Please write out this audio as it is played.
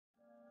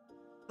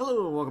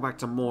Hello and welcome back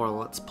to more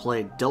Let's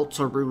Play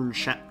Deltarune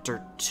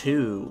Chapter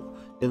 2.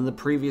 In the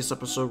previous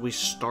episode we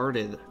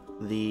started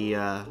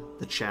the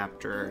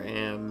chapter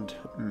and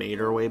made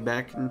our way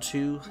back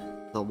into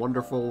the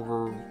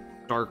wonderful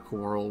dark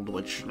world,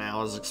 which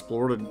now has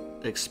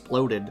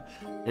exploded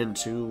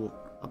into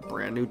a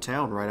brand new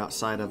town right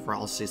outside of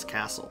Ralsei's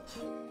castle.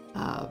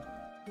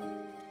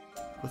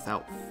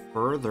 Without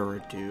further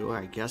ado,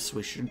 I guess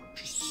we should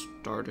just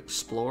start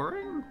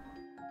exploring?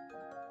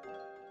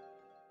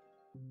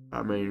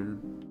 I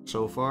mean,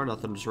 so far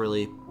nothing's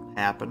really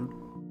happened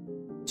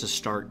to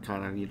start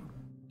kind of,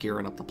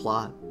 gearing up the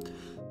plot.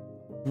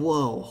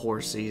 Whoa,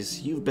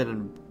 horsies, you've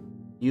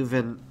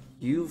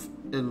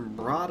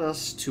brought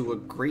us to a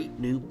great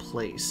new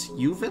place.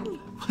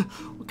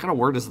 What kind of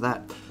word is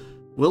that?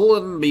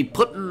 We'll be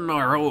putting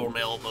our own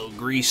elbow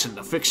grease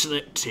into fixing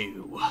it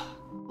too.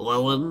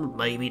 Well,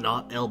 maybe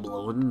not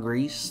elbow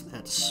grease,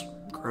 that's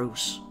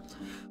gross.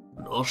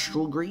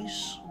 Nostril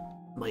grease?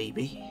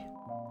 Maybe.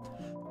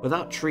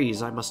 Without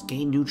trees, I must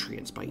gain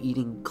nutrients by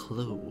eating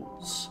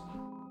clothes.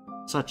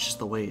 Such is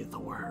the way of the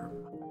worm.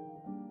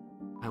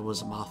 I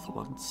was a moth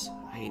once.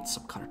 I ate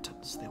some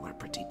curtains. They were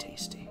pretty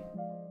tasty.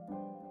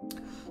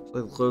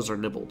 So the clothes are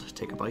nibbled.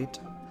 Take a bite.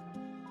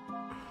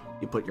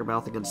 You put your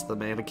mouth against the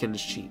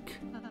mannequin's cheek.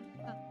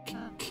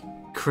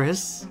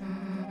 Chris?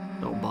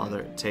 Don't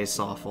bother, it tastes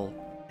awful.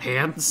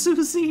 And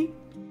Susie?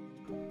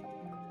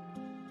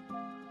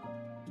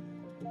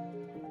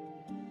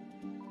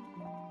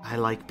 I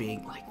like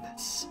being like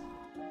this.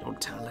 Don't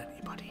tell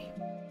anybody.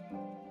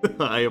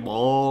 I am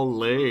all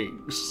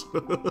legs.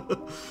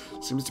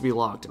 Seems to be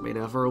locked. It may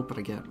never open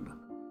again.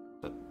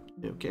 But,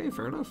 okay,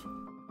 fair enough.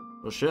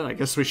 Well, shit, I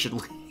guess we should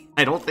leave.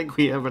 I don't think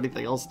we have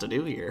anything else to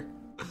do here.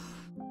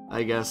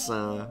 I guess,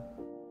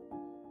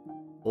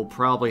 we'll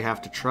probably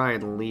have to try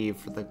and leave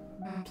for the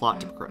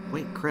plot to progress.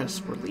 Wait,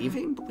 Chris, we're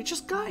leaving? But we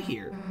just got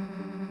here.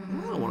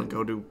 I don't want to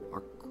go to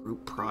our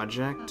group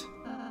project.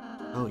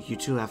 Oh, you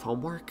two have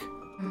homework?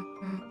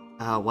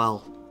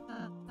 Well,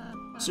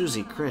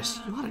 Susie, Chris,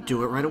 you ought to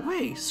do it right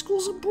away.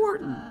 School's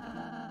important.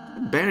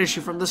 I'll banish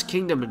you from this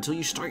kingdom until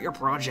you start your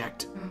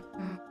project.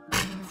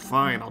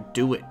 Fine, I'll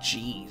do it,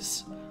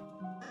 jeez.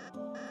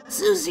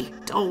 Susie,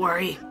 don't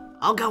worry.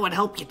 I'll go and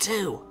help you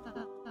too.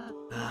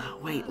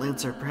 Wait,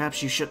 Lancer,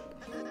 perhaps you should...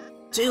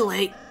 Too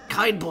late.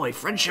 Kind boy,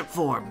 friendship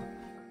form.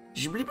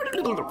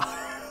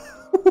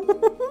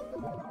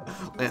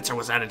 Lancer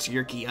was added to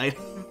your key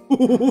item.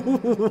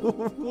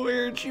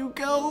 Where'd you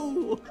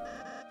go?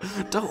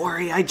 Don't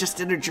worry, I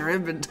just entered your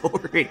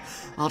inventory.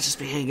 I'll just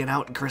be hanging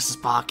out in Chris's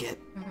pocket.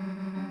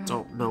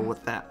 Don't know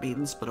what that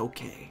means, but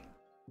okay.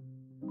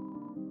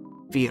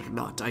 Fear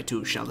not, I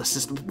too shall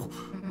assist.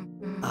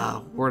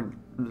 We're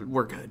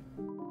good.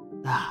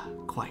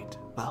 Quite.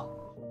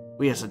 Well,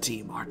 we as a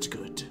team aren't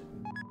good.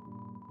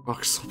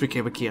 Roxel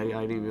became a key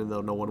item even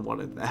though no one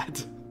wanted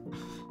that.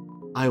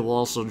 I will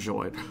also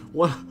join.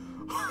 What?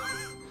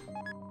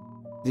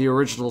 The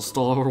original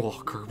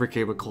Stalwalker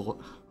became a cult.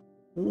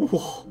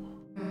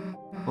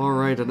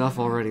 Alright, enough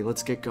already.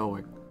 Let's get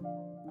going.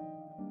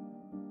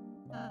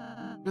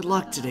 Good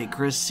luck today,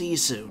 Chris. See you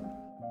soon.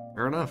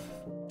 Fair enough.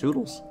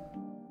 Toodles.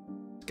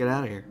 Let's get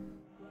out of here.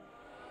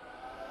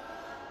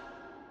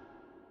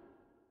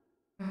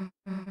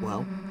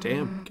 Well,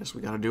 damn. Guess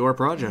we gotta do our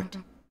project.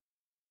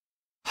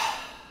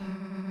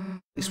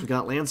 At least we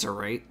got Lancer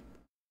right.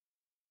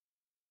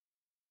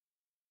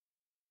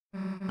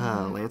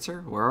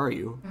 Lancer? Where are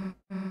you?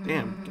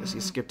 Damn, guess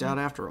he skipped out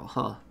after all,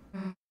 huh?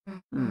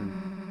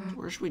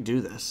 Where should we do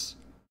this?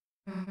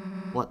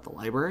 What, the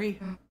library?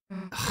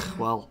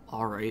 Well,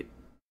 alright.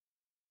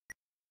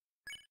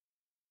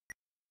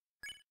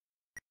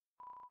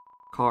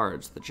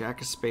 Cards, the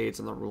Jack of Spades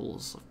and the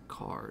rules of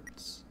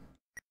cards.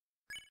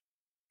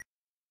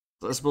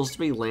 So that's supposed to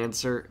be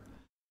Lancer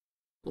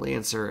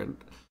and...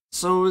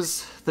 So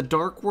is the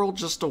Dark World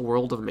just a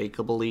world of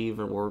make-believe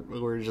and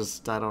we're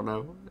just, I don't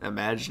know,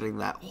 imagining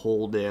that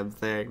whole damn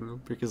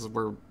thing because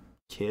we're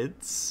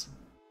kids?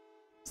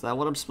 Is that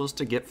what I'm supposed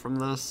to get from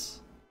this?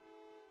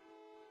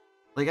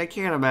 Like, I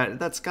can't imagine.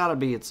 That's gotta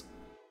be its...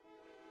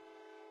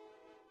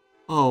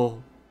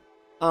 Oh,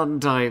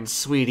 Undyne,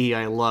 sweetie,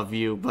 I love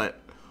you, but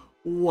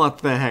what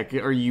the heck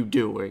are you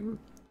doing?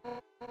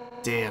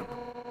 Damn,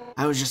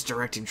 I was just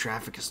directing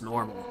traffic as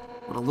normal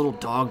when a little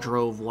dog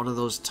drove one of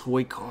those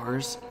toy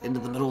cars into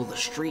the middle of the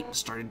street and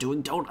started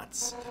doing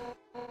donuts.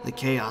 The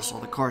chaos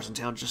while the cars in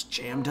town just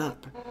jammed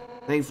up.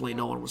 Thankfully,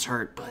 no one was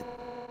hurt, but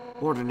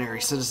ordinary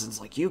citizens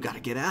like you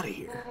gotta get out of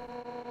here.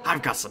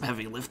 I've got some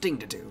heavy lifting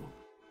to do.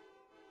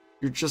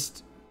 You're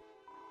just...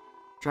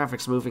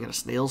 Traffic's moving at a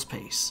snail's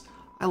pace.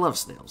 I love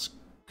snails.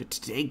 Could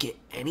today get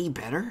any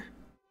better?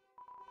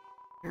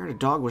 I heard a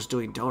dog was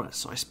doing donuts,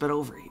 so I sped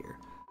over here.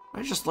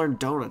 I just learned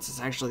donuts is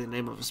actually the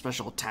name of a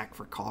special attack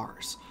for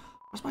cars.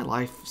 Why's my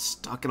life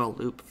stuck in a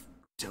loop of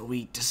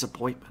doughy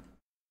disappointment?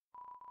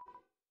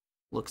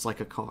 Looks like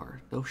a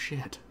car. No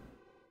shit.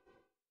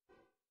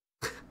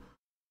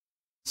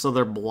 So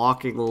they're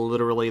blocking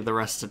literally the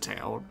rest of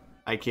town.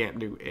 I can't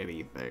do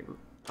anything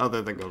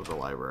other than go to the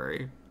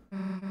library.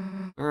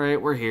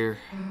 Alright, we're here.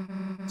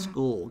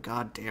 School,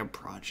 goddamn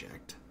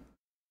project.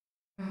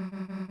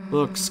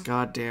 Books,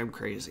 goddamn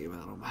crazy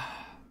about them.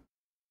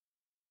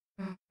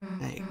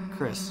 Hey,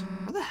 Chris,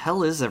 where the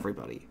hell is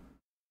everybody?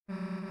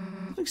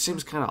 Something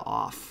seems kind of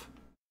off.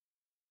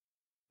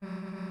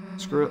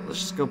 Screw it, let's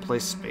just go play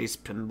space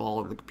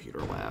pinball in the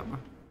computer lab.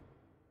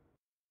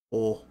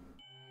 Oh.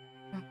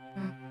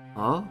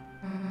 Huh?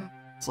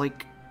 It's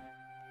like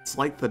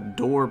the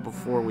door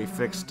before we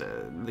fixed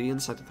it, the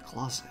inside of the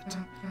closet.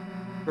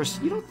 Chris,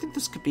 you don't think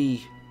this could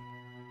be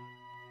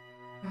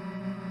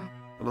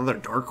another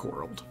dark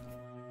world?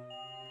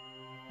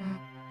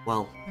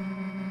 Well,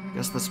 I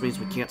guess this means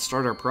we can't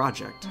start our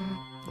project.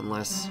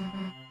 Unless,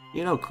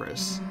 you know,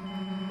 Chris,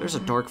 there's a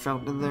dark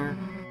fountain in there.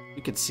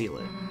 You can seal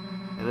it,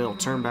 and it'll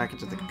turn back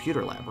into the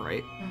computer lab,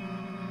 right?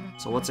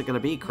 So what's it gonna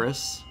be,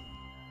 Chris?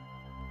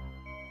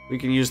 We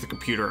can use the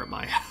computer at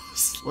my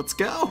house. Let's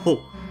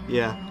go!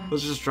 Yeah,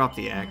 let's just drop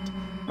the act.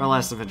 Our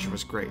last adventure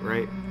was great,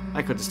 right?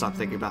 I couldn't stop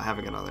thinking about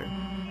having another.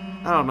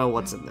 I don't know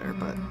what's in there,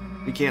 but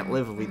we can't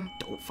live if we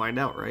don't find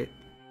out, right?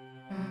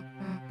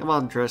 Come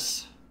on,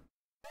 Chris.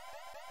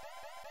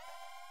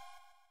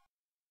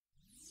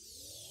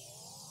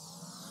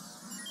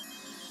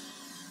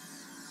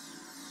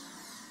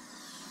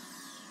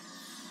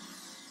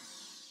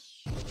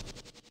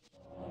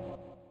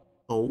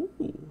 Oh,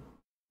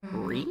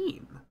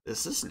 green.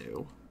 This is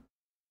new.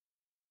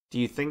 Do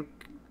you think...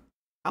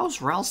 How's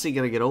Ralsei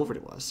gonna get over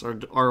to us? Or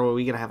are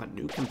we gonna have a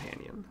new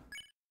companion?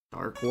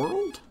 Dark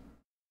World?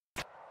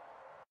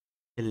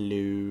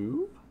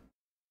 Hello?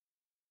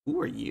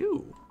 Who are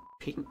you?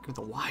 Pink,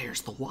 the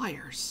wires, the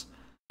wires.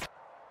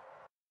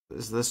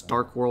 Is this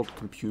Dark World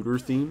computer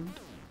themed?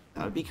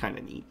 That would be kind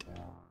of neat.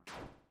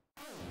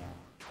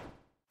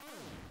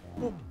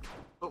 Oh.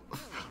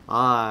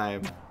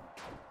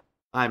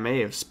 I may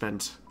have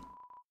spent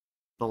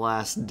the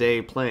last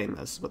day playing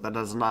this, but that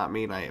does not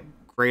mean I am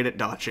great at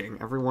dodging.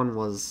 Everyone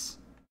was...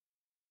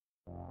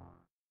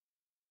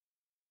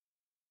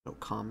 No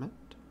comment?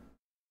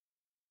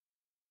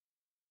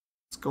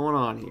 What's going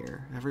on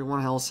here?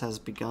 Everyone else has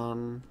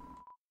begun.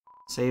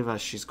 Save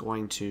us, she's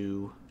going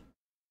to...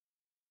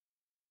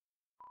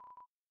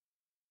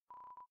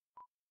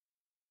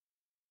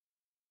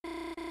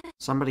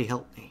 Somebody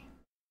help me.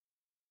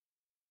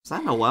 Is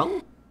that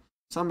Noelle?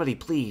 Somebody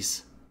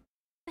please.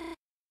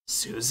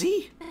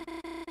 Susie?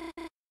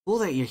 Cool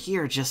that you're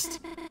here, just...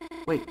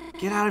 Wait,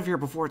 get out of here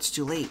before it's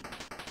too late.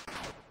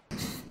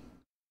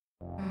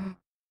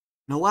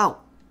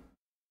 Noelle!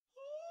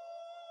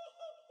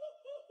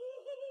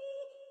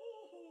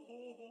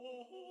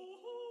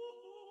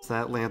 Is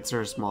that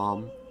Lancer's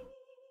mom?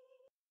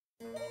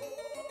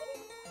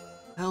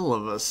 Hell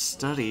of a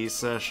study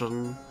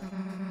session.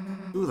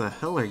 Who the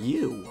hell are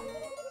you?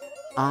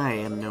 I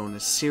am known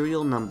as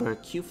serial number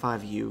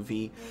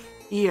Q5UV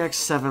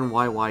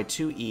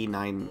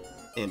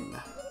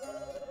EX7YY2E9N.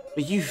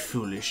 But you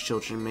foolish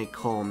children may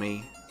call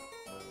me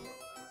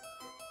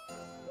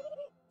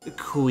the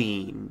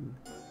Queen.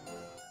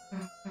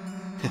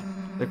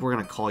 Like we're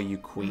gonna call you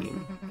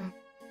Queen.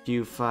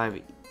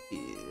 Q5...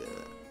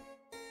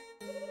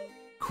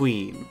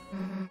 Queen.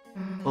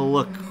 Well,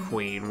 look,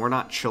 Queen, we're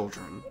not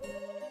children.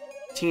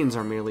 Teens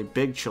are merely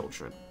big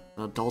children,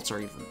 and adults are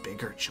even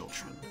bigger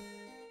children.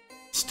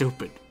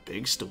 Stupid.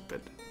 Big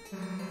stupid.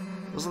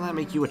 Doesn't that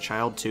make you a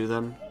child too,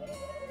 then?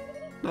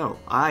 No,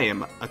 I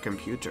am a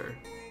computer.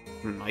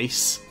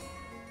 Nice.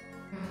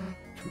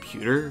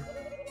 Computer?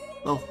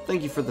 Well,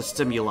 thank you for the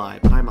stimuli,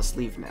 but I must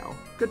leave now.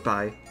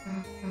 Goodbye.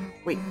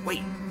 Wait,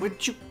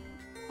 why'd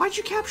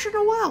you capture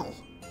Noelle?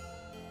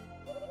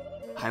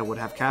 I would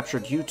have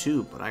captured you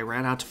too, but I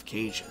ran out of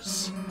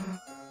cages.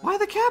 Why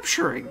the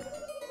capturing?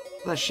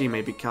 That she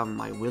may become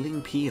my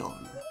willing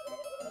peon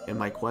in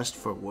my quest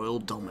for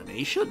world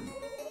domination.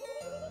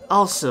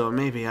 Also,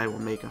 maybe I will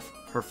make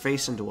her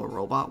face into a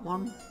robot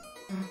one?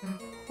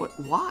 What?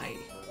 Why?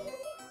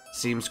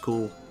 Seems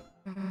cool.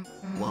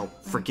 Well,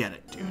 forget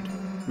it, dude.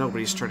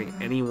 Nobody's turning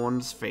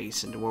anyone's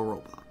face into a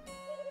robot.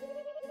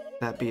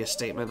 That be a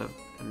statement of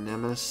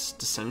anonymous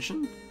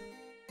dissension?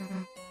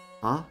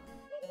 Huh?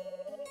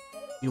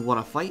 You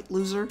wanna fight,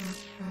 loser?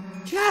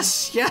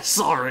 Yes! Yes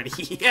already!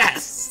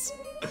 Yes!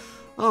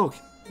 Oh,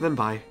 then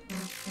bye.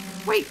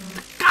 Wait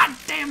a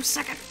goddamn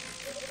second!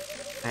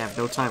 I have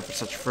no time for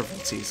such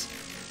frivolities,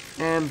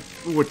 and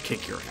would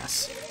kick your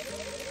ass.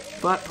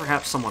 But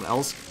perhaps someone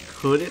else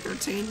could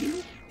entertain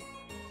you?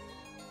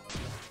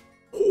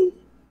 Oh.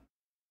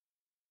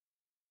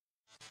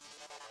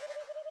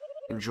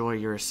 Enjoy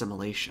your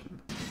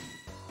assimilation.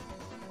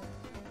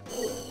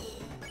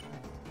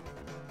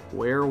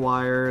 Wear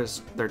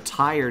wires. They're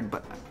tired,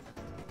 but...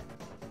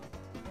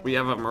 We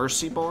have a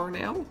mercy bar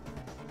now?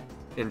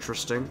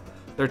 Interesting.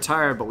 They're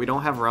tired, but we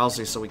don't have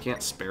Ralsei, so we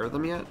can't spare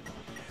them yet?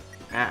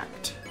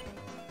 Act.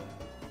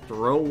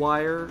 Throw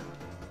wire.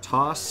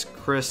 Toss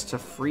Chris to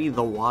free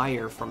the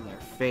wire from their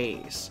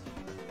face.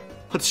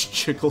 Let's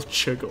jiggle.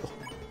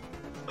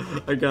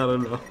 I gotta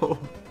know.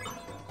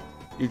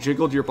 You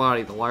jiggled your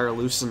body, the wire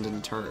loosened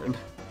in turn.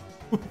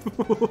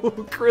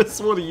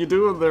 Chris, what are you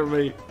doing there,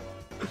 mate?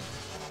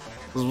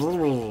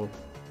 Oh.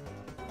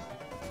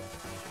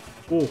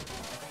 Oh.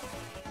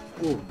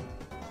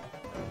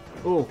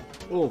 Oh.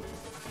 Oh.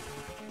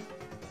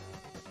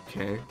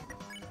 Okay.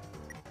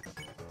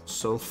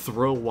 So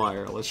throw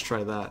wire. Let's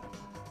try that.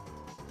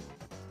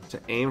 To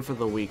aim for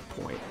the weak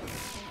point.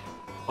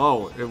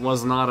 Oh, it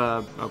was not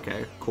a...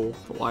 Okay, cool.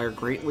 The wire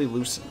greatly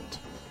loosened.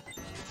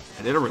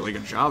 I did a really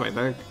good job, I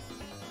think.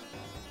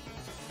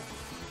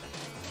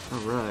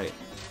 Alright.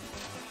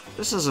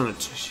 This isn't a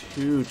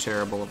too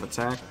terrible of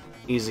attack.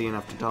 Easy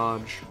enough to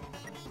dodge.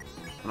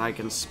 And I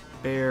can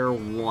spare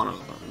one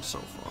of them so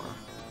far.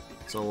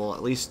 So we'll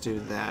at least do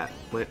that,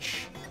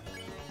 which...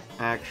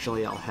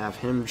 Actually, I'll have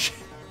him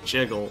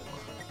jiggle,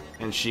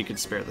 and she could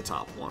spare the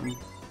top one.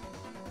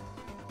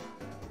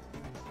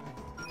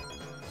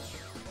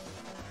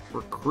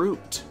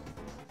 Recruit.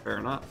 Fair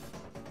enough.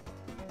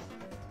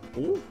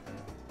 Ooh.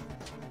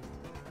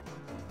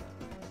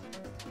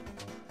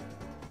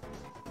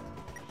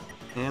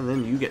 And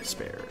then you get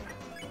spared.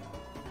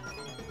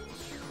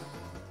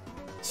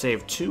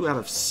 Save 2 out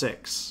of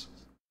 6.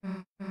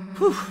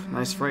 Whew,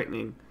 nice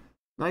frightening.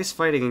 Nice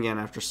fighting again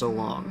after so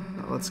long.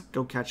 Now let's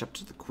go catch up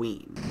to the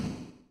queen.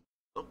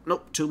 Oh,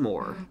 nope, 2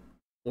 more.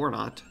 Or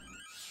not.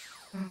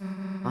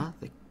 Huh?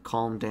 They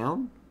calmed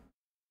down?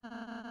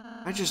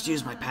 I just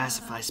used my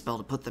pacify spell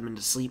to put them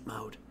into sleep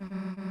mode.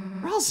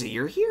 Ralsei,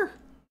 you're here!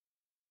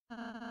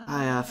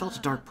 I felt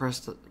a dark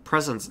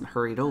presence and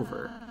hurried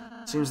over.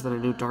 Seems that a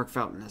new dark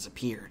fountain has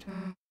appeared.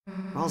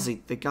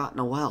 Ralsei, they got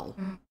Noelle.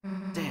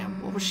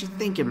 Damn, what was she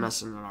thinking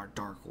messing in our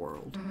dark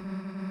world?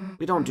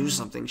 We don't do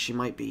something, she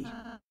might be.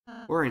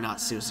 Worry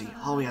not, Susie.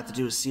 All we have to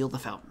do is seal the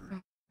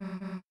fountain.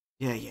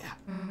 Yeah.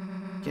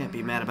 Can't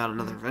be mad about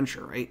another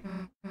adventure, right?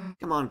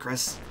 Come on,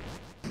 Chris.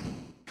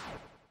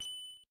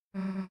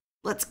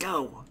 Let's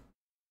go!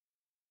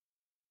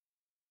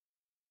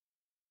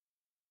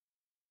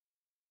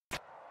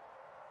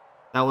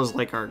 That was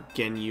like our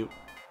Genyu.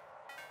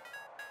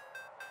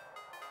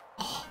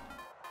 Oh.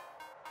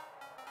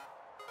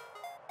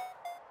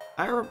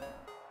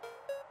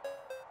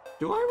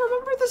 Do I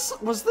remember this?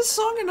 Was this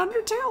song in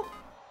Undertale?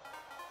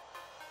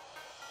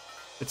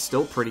 It's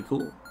still pretty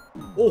cool.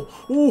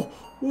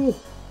 Oh!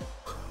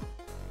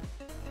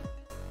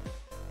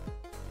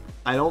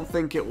 I don't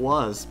think it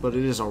was, but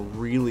it is a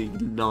really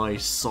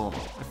nice song.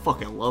 I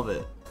fucking love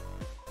it.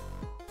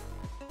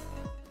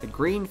 A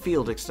green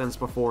field extends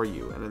before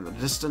you, and in the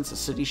distance a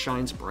city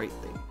shines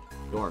brightly.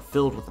 You are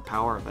filled with the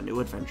power of a new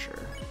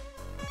adventure.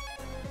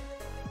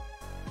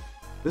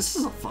 This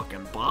is a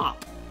fucking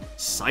bop.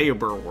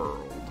 Cyber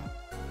World.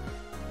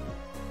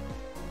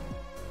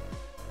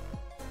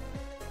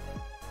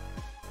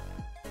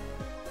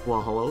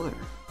 Well, hello there.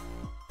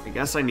 I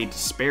guess I need to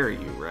spare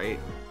you, right?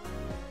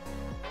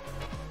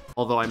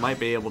 Although I might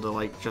be able to,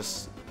 like,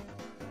 just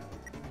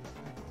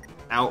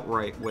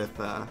outright with,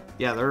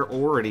 yeah, they're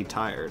already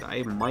tired.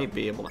 I might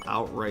be able to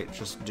outright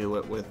just do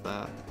it with,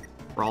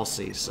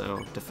 Ralsei. So,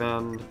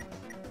 defend,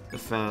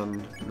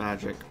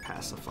 magic,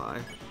 pacify.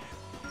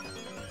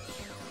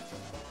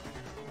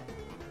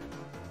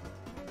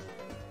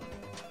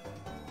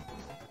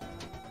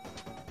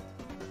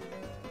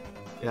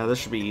 Yeah, this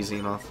should be easy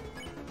enough.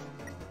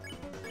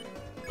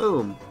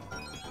 Boom.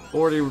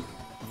 Already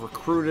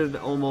recruited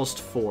almost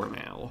 4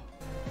 now.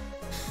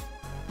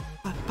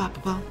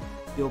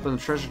 You open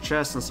the treasure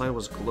chest, inside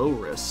was glow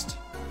wrist.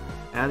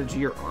 Added to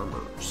your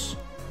armors.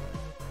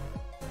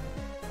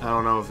 I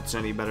don't know if it's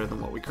any better than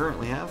what we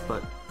currently have,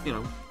 but, you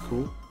know,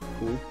 cool.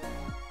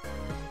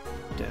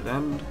 Dead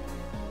end.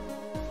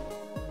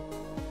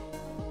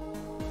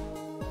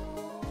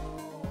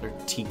 They're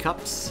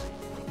teacups.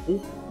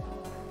 Ooh.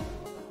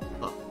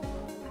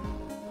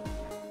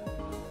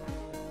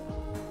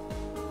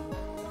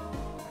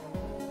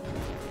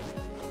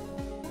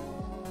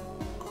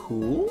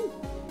 Cool.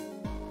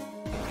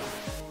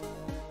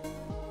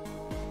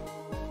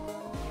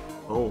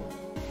 Oh.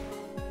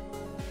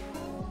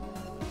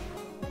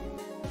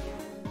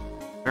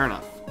 Fair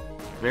enough.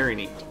 Very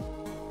neat.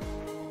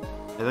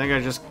 I think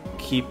I just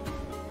keep...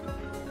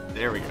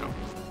 There we go.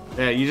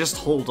 Yeah, you just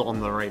hold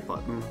on the right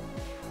button.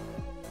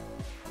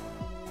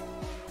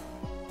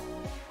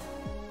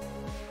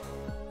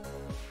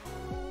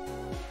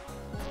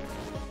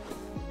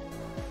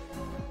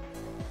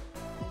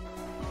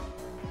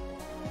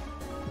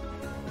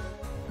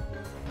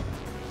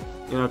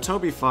 You know,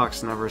 Toby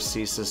Fox never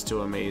ceases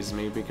to amaze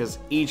me because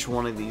each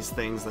one of these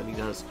things that he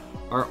does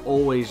are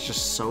always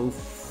just so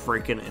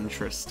freaking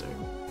interesting.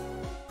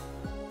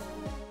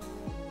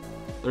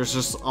 There's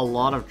just a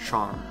lot of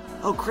charm.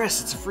 Oh,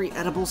 Chris, it's a free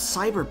edible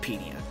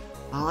cyberpedia.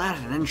 I'll add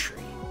an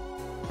entry.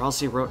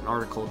 Ralsei wrote an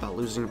article about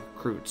losing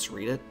recruits.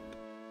 Read it.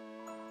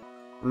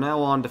 From now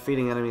on,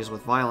 defeating enemies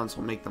with violence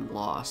will make them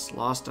lost.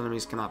 Lost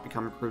enemies cannot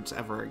become recruits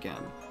ever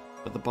again,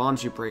 but the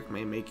bonds you break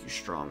may make you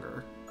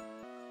stronger.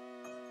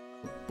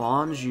 The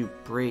bonds you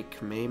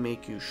break may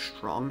make you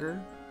stronger?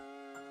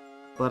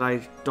 But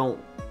I don't...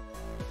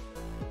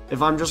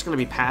 If I'm just going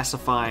to be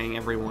pacifying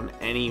everyone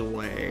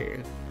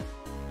anyway,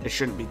 it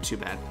shouldn't be too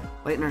bad.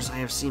 Lighteners, I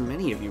have seen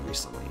many of you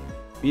recently.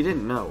 If you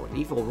didn't know, an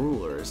evil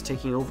ruler is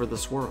taking over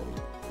this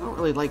world. I don't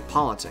really like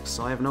politics,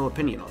 so I have no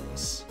opinion on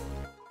this.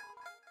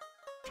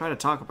 Try to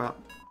talk about...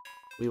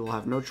 We will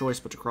have no choice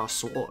but to cross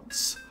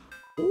swords.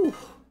 Ooh.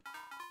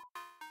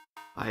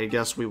 I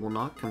guess we will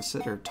not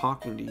consider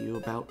talking to you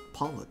about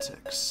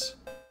politics.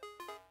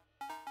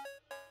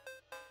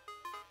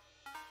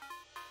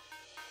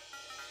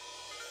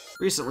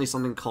 Recently,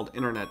 something called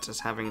Internet is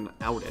having an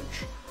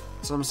outage.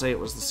 Some say it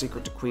was the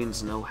secret to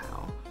Queen's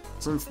know-how.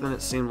 Since then,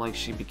 it seemed like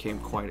she became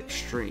quite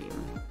extreme.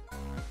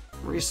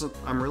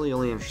 I'm really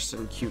only interested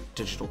in cute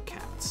digital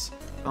cats.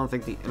 I don't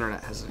think the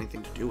Internet has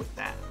anything to do with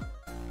that.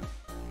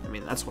 I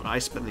mean, that's what I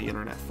spend the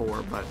Internet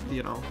for, but,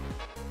 you know,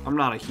 I'm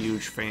not a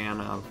huge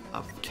fan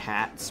of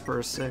cats,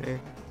 per se.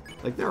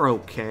 Like, they're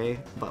okay,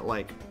 but,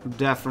 like,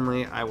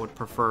 definitely I would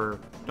prefer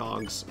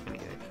dogs any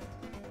day.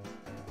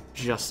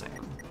 Just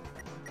saying.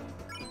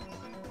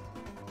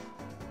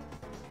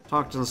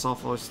 Talk to the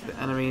soft voice to the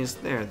enemies.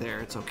 There,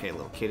 it's okay,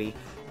 little kitty.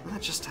 Isn't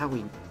that just how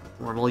he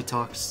normally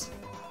talks?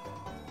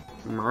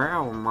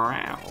 Meow,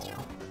 meow.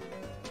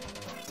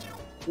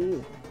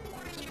 Ooh.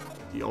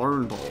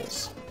 Yarn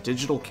balls.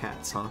 Digital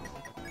cats, huh?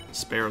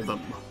 Spare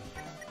them.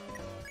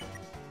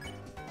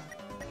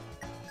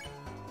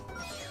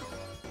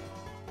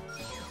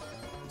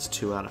 It's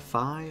 2 out of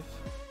 5.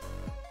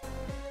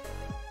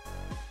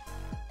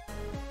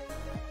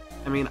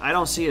 I mean, I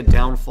don't see a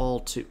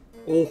downfall to...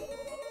 Oh!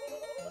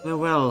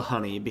 Well,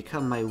 honey,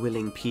 become my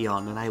willing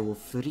peon and I will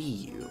free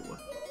you.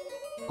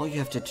 All you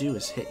have to do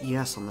is hit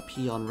yes on the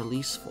peon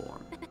release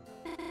form.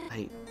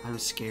 I'm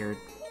scared.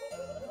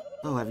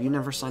 Oh, have you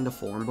never signed a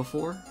form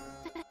before?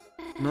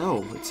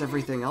 No, it's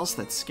everything else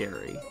that's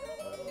scary.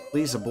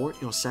 Please abort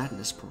your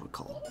sadness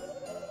protocol.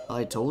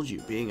 I told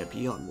you being a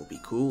peon will be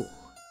cool.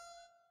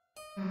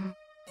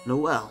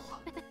 Noelle.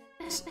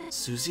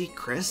 Susie?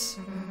 Chris?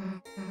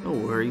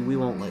 Don't worry, we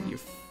won't let your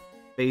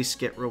face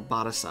get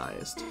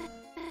roboticized.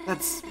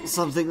 That's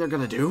something they're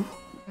gonna do?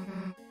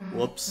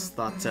 Whoops,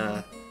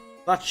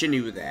 thought you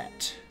knew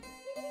that.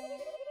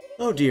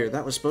 Oh dear,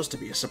 that was supposed to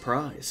be a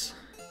surprise.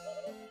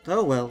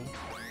 Oh well.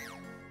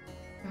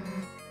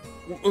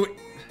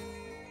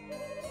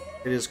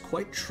 It is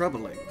quite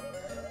troubling.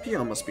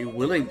 Pia must be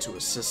willing to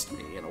assist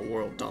me in a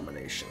world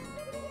domination.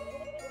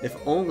 If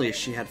only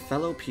she had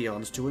fellow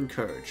peons to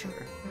encourage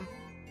her.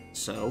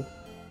 So,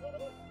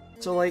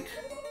 like,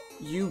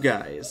 you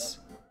guys,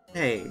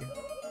 hey,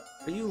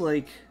 are you,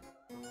 like,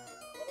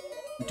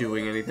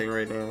 doing anything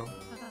right now?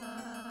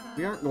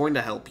 We aren't going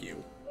to help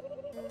you.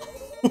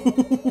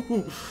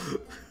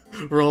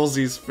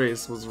 Ralsei's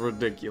face was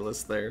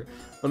ridiculous there.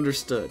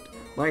 Understood.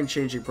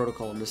 Mind-changing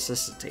protocol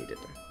necessitated.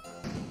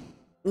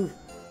 Ooh.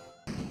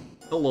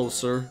 Hello,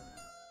 sir.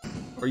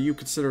 Are you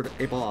considered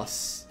a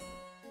boss?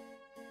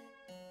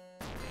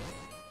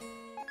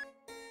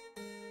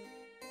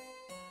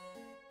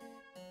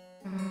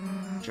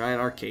 Giant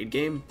arcade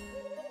game?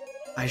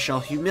 I shall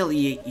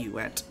humiliate you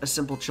at a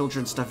simple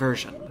children's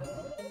diversion.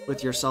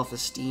 With your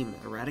self-esteem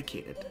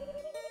eradicated,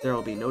 there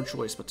will be no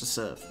choice but to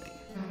serve me.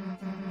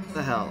 What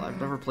the hell, I've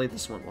never played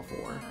this one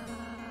before.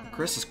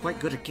 Chris is quite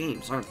good at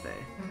games, aren't they?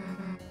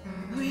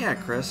 Oh yeah,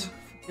 Chris.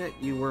 Forget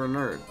you were a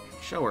nerd.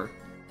 Show her.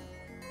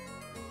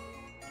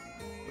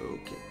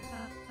 Okay.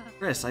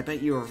 Chris, I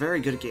bet you are very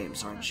good at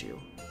games, aren't you?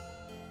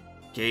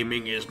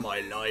 Gaming is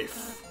my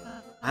life.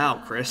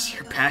 Wow, Chris,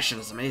 your passion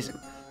is amazing.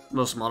 The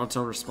most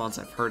monotone response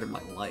I've heard in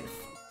my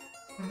life.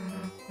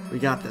 We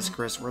got this,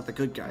 Chris. We're the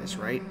good guys,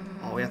 right?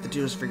 All we have to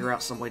do is figure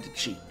out some way to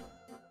cheat.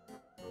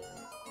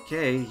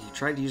 Okay, you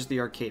tried to use the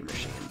arcade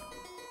machine.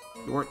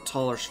 You weren't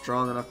tall or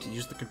strong enough to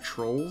use the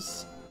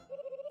controls?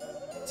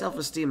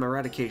 Self-esteem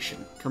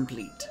eradication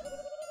complete.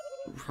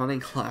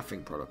 Running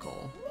laughing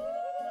protocol.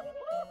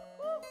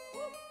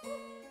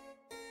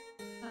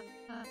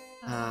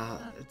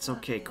 It's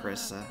okay,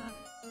 Chris.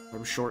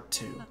 I'm short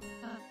too.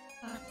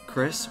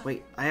 Chris,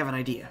 wait, I have an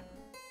idea.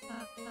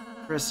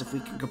 Chris, if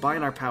we can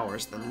combine our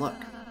powers, then look.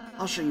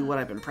 I'll show you what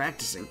I've been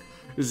practicing.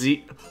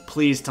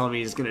 Please tell me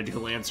he's gonna do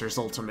Lancer's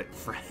ultimate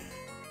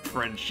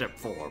friendship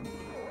form.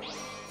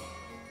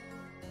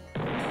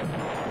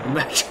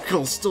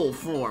 Magical still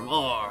form,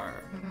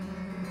 R.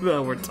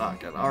 Now we're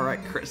talking.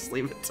 Alright, Chris,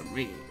 leave it to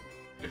me.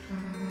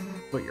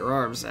 Put your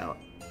arms out.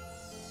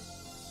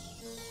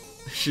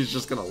 She's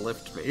just gonna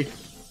lift me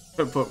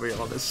and put me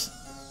on this.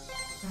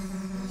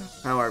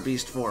 Power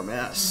Beast form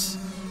S.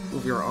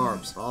 Move your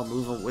arms, and I'll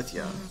move them with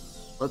you.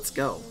 Let's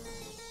go.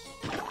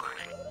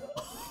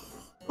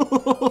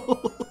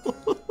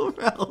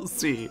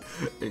 Ralsei.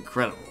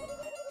 Incredible.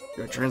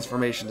 Your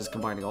transformation is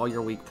combining all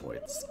your weak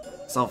points.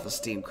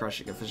 Self-esteem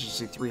crushing,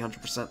 efficiency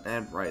 300%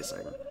 and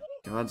rising.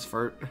 Commence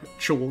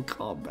virtual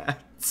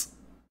combats.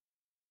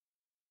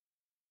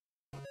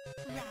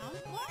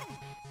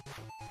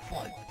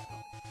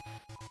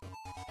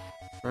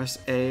 Press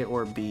A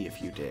or B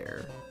if you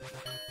dare.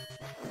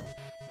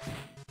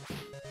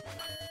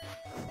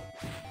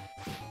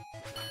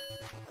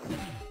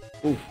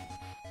 Ooh.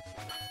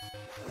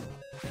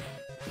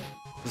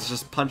 This is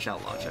just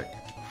punch-out logic.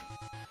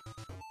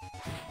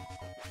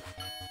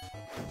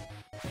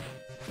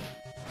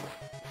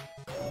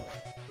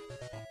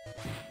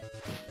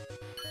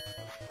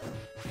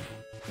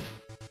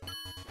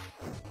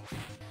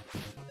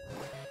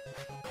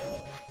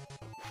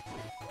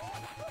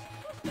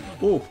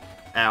 Ooh,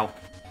 ow.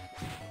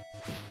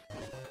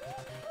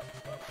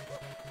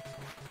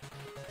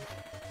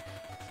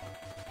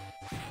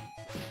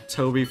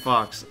 Toby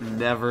Fox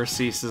never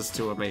ceases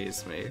to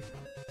amaze me.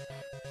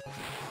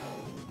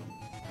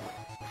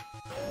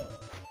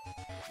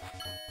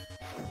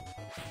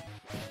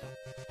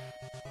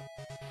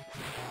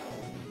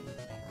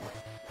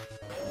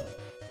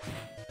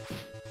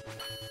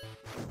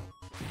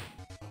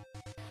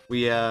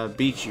 We,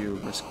 beat you,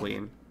 Miss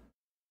Queen.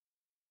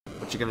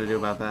 What you gonna do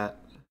about that?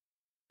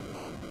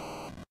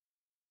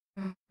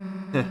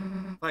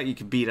 Thought you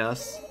could beat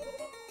us.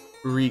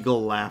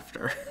 Regal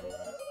laughter.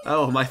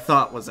 Oh, my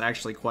thought was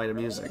actually quite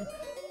amusing.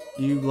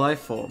 You life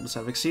forms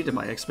have exceeded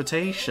my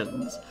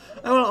expectations.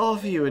 I will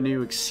offer you a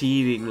new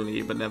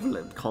exceedingly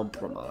benevolent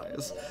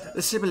compromise.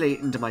 Assimilate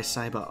into my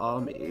cyber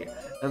army,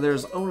 and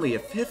there's only a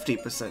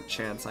 50%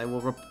 chance I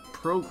will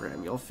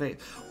reprogram your fate.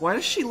 Why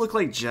does she look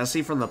like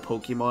Jessie from the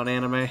Pokemon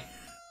anime?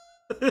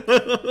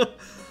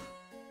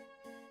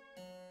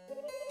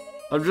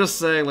 I'm just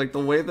saying, like, the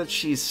way that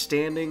she's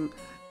standing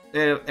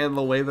and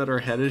the way that her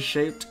head is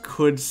shaped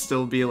could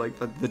still be, like,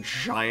 the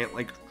giant,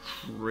 like,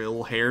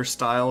 drill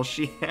hairstyle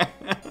she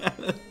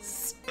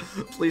has.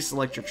 Please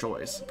select your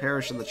choice.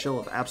 Perish in the chill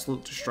of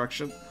absolute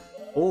destruction,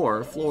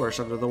 or flourish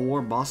under the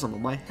warm bosom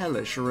of my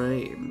hellish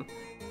reign.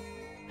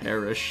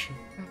 Perish.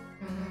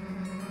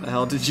 The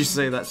hell did you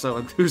say that so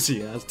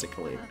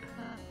enthusiastically?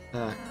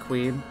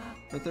 Queen,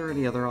 are there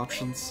any other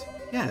options?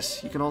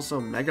 Yes, you can also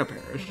mega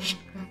perish.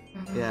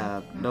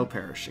 Yeah, no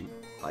perishing.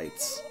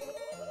 Bites.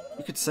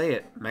 You could say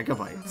it,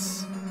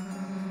 megabytes.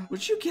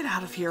 Would you get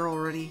out of here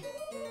already?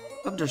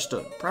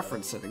 Understood.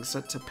 Preference setting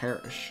set to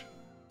perish.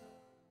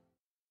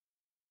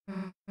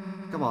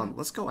 Come on,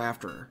 let's go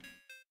after her.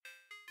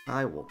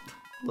 I will.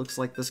 Looks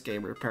like this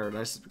gamer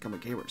paradise has become a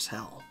gamer's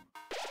hell.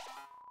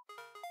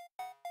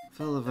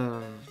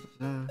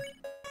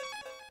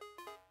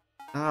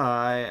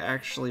 I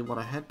actually want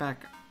to head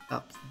back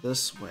up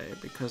this way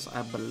because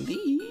I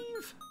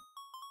believe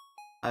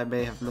I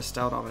may have missed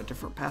out on a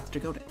different path to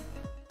go down.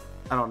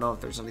 I don't know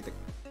if there's anything.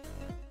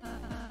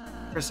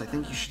 Chris, I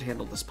think you should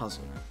handle this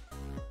puzzle.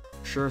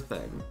 Sure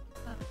thing.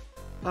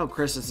 Oh,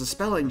 Chris, it's a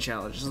spelling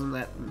challenge. Isn't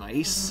that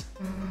nice?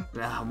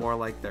 Nah, more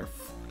like they're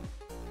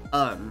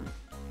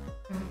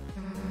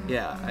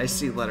yeah, I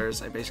see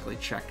letters. I basically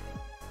check.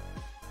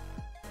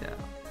 Yeah.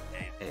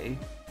 A,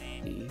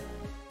 E.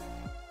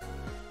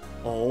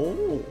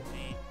 Oh.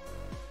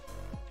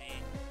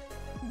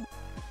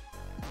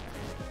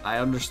 I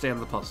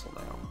understand the puzzle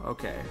now.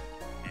 Okay.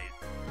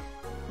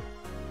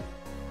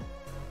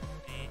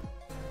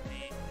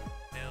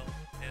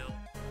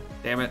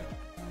 Damn it.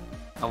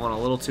 I went a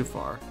little too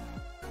far.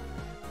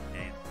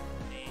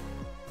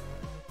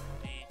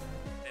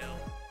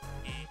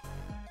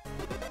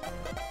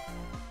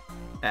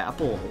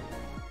 Apple.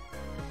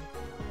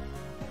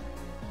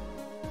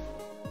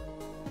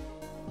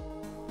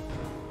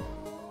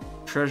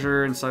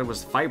 Treasure inside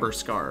was fiber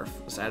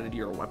scarf. Was added to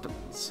your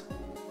weapons.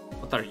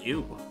 What are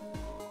you?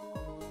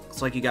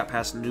 Looks like you got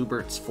past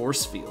Newbert's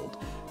force field.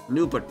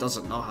 Newbert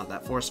doesn't know how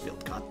that force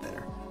field got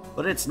there,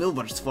 but it's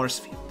Newbert's force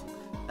field.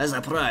 As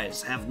a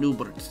prize, have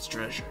Newbert's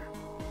treasure.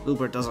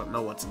 Newbert doesn't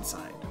know what's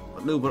inside,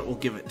 but Newbert will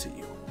give it to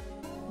you.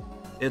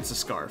 It's a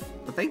scarf,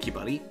 but thank you,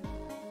 buddy.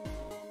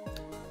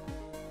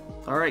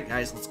 Alright,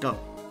 guys, let's go.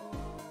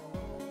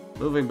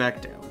 Moving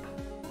back down.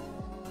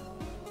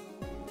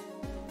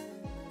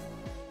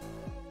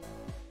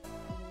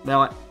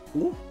 Now,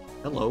 ooh,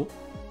 hello.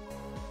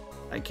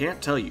 I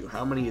can't tell you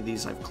how many of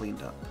these I've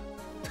cleaned up.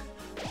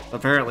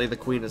 Apparently, the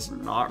queen is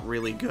not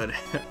really good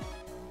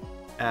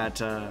at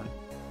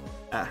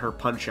her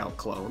Punch-Out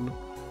clone.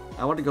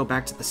 I want to go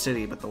back to the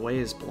city, but the way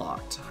is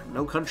blocked.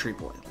 No country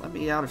boy, let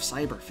me out of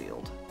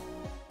Cyberfield.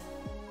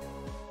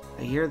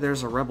 I hear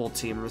there's a rebel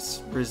team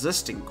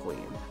resisting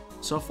Queen.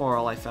 So far,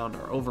 all I found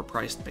are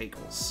overpriced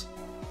bagels.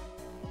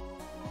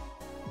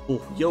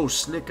 Oh, yo,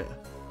 Snicker.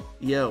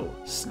 Yo,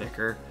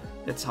 Snicker.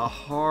 It's a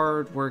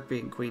hard work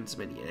being Queen's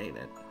minion, ain't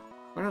it?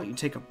 Why don't you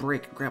take a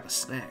break and grab a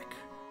snack?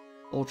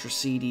 Ultra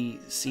CD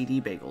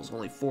bagels,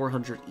 only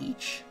 400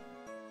 each.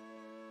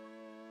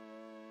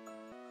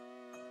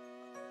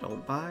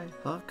 Don't buy?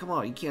 Huh? Come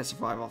on, you can't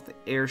survive off the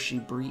air she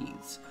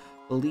breathes.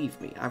 Believe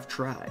me, I've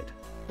tried.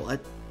 What?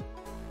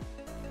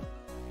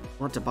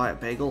 Want to buy a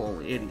bagel?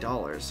 Only $80.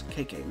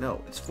 KK,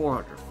 no, it's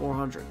 400.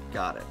 400.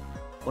 Got it.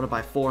 Want to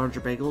buy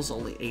 400 bagels?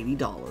 Only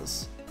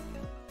 $80.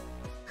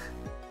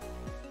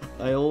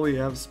 I only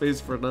have space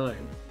for 9.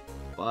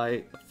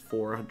 Buy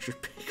 400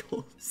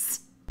 bagels.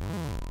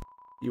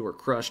 You were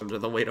crushed under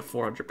the weight of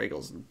 400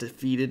 bagels and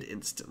defeated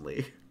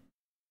instantly.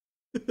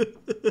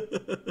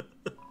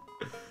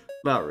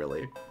 Not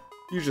really.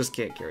 You just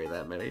can't carry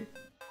that many.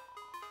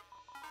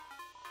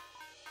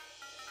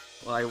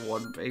 Buy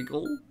 1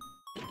 bagel?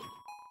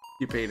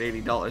 You paid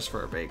 $80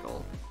 for a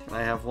bagel. Can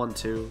I have one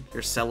too?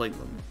 You're selling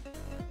them.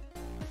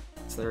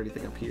 Is there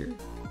anything up here?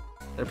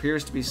 There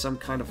appears to be some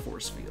kind of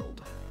force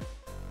field.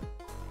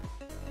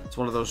 It's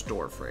one of those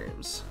door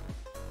frames.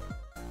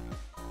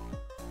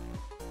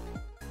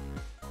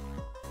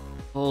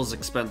 Hull's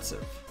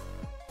expensive.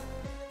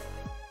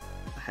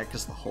 heck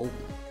is the hole?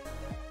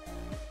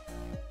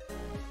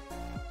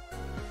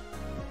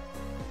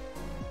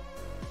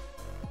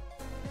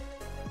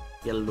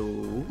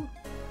 Hello?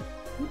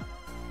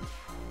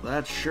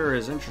 That sure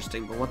is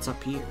interesting, but what's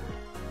up here?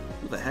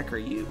 Who the heck are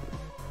you?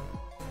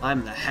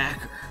 I'm the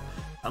hacker.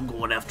 I'm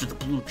going after the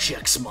blue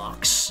check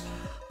marks.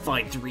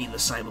 Find 3 in the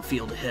cyber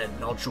field ahead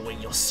and I'll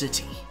join your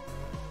city.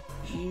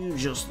 You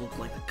just look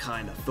like the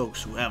kind of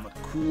folks who have a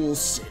cool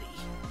city.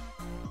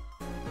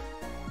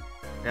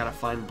 Gotta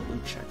find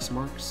blue check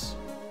marks.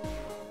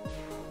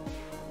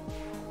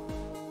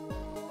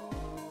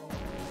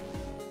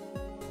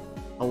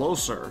 Hello,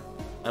 sir.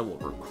 I will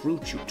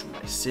recruit you to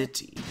my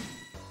city.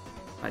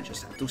 I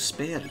just have to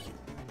spare you.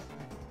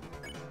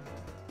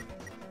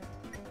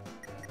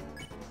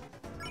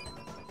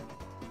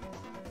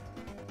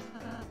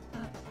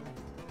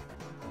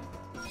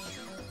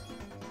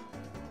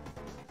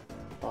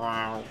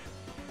 Wow.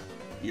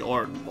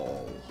 Yarn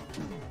ball.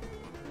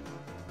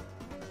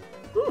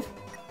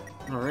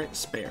 Alright,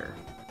 spare.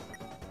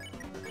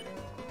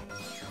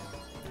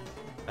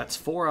 That's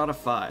 4 out of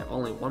 5.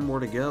 Only 1 more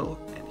to go,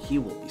 and he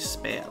will be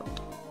spammed.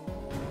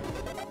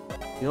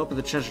 You opened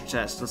the treasure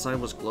chest. Inside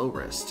was glow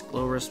wrist.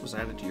 Glow wrist was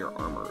added to your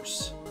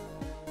armors.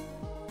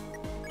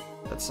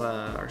 That's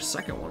our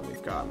second one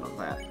we've gotten of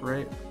that,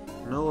 right?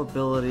 No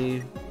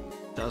ability.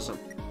 Doesn't.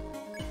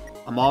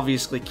 I'm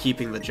obviously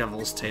keeping the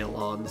Devil's Tail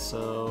on,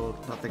 so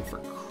nothing for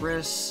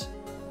Chris.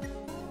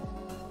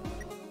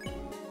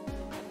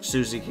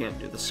 Susie can't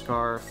do the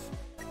scarf.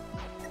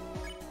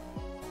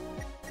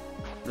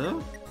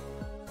 No?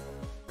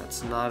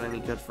 That's not any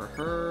good for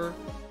her.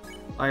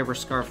 Fiber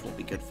scarf will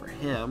be good for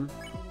him.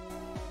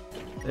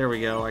 There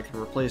we go, I can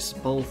replace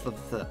both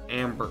of the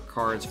amber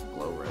cards for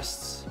glow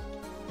wrists.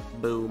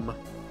 Boom.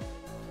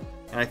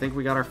 And I think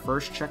we got our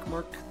first check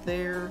mark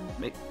there.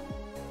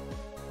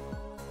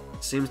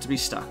 Seems to be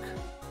stuck.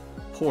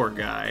 Poor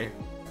guy.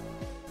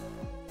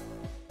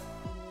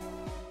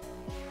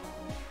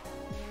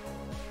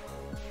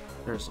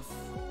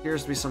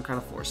 Appears to be some kind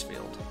of force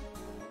field.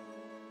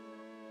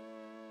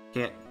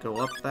 Can't go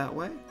up that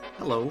way?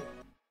 Hello.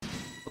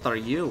 What are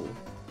you?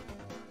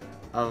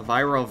 A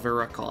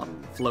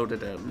Viroviricon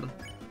floated in.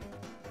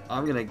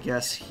 I'm gonna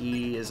guess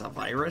he is a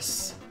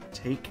virus.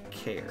 Take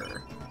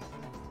care.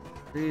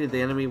 Treated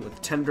the enemy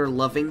with tender,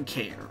 loving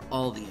care.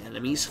 All the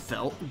enemies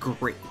felt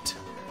great.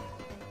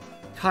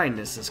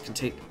 Kindness is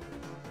contained.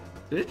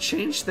 Did it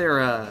change their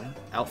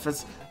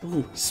outfits?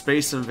 Ooh,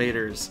 Space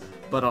Invaders,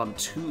 but on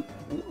 2.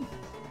 Ooh,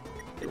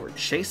 they were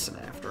chasing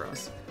after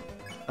us.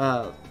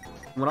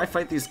 When I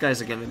fight these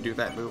guys again and do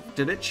that move,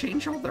 did it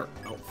change all their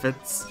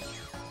outfits?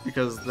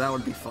 Because that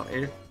would be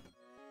funny.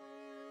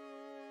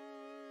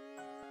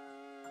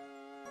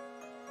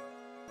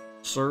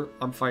 Sir,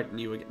 I'm fighting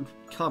you again.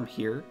 Come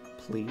here,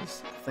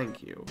 please.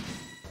 Thank you.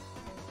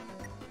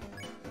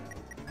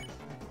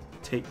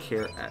 Take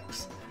care,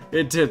 X.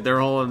 It did.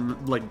 They're all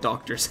in, like,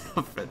 doctor's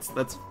outfits.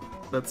 That's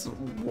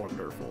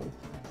wonderful.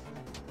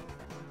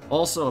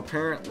 Also,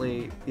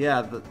 apparently,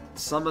 yeah,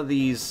 some of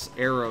these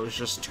arrows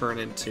just turn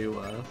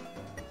into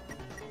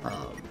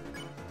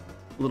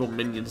little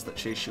minions that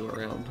chase you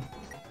around.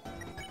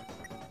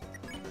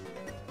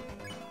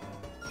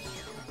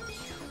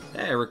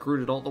 Hey, I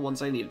recruited all the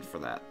ones I needed for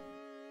that.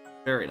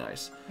 Very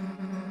nice.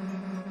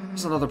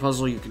 There's another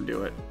puzzle, you can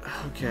do it.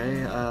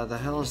 Okay, the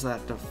hell is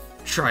that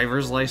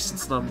driver's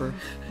license number?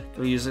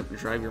 Can we use it to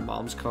drive your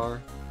mom's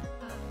car?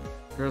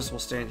 Chris will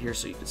stand here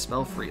so you can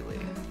spell freely.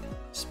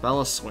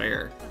 Spell a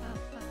swear.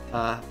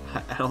 I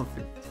don't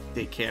think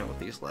they can with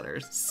these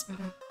letters.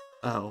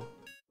 Oh.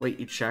 Wait,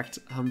 you checked?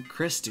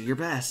 Chris, do your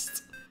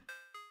best.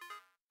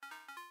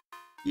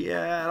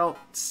 Yeah, I don't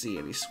see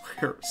any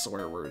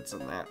swear words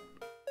in that.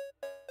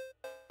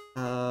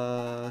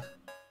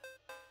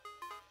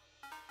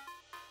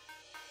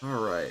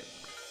 Alright.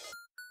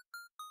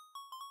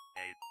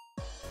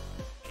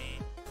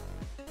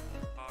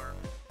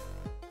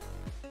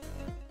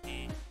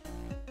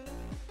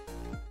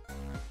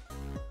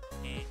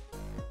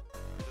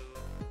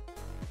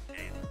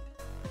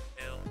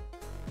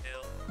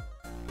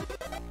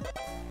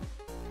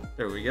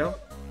 There we go.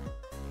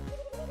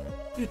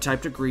 You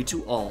typed agree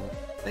to all.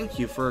 Thank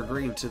you for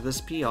agreeing to this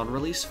peon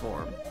release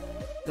form.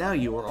 Now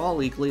you are all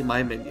legally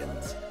my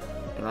minions,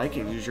 and I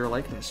can use your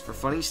likeness for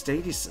funny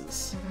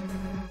statuses.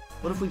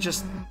 What if we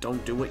just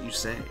don't do what you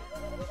say?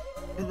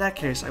 In that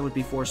case, I would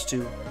be forced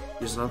to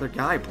use another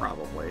guy,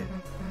 probably.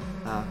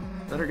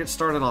 Better get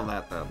started on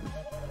that then.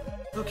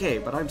 Okay,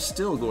 but I'm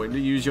still going to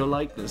use your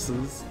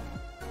likenesses.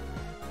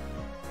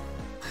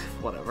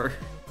 Whatever.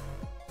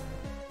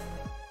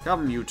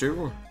 Come, you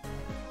two.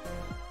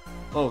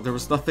 Oh, there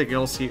was nothing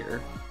else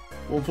here.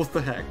 Well, what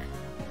the heck?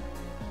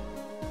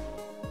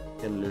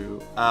 Hello.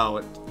 Oh,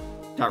 it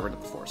got rid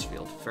of the force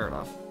field. Fair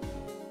enough.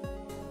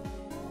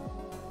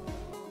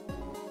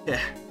 Yeah.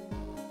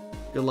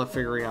 Good luck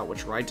figuring out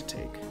which ride to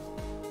take.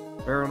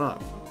 Fair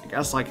enough. I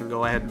guess I can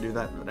go ahead and do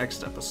that in the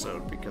next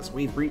episode, because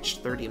we've reached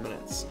 30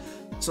 minutes.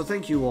 So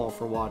thank you all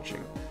for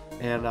watching,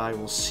 and I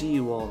will see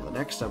you all in the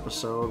next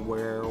episode,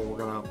 where we're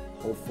gonna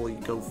hopefully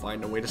go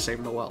find a way to save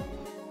Noelle.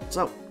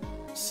 So,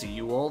 see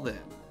you all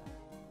then.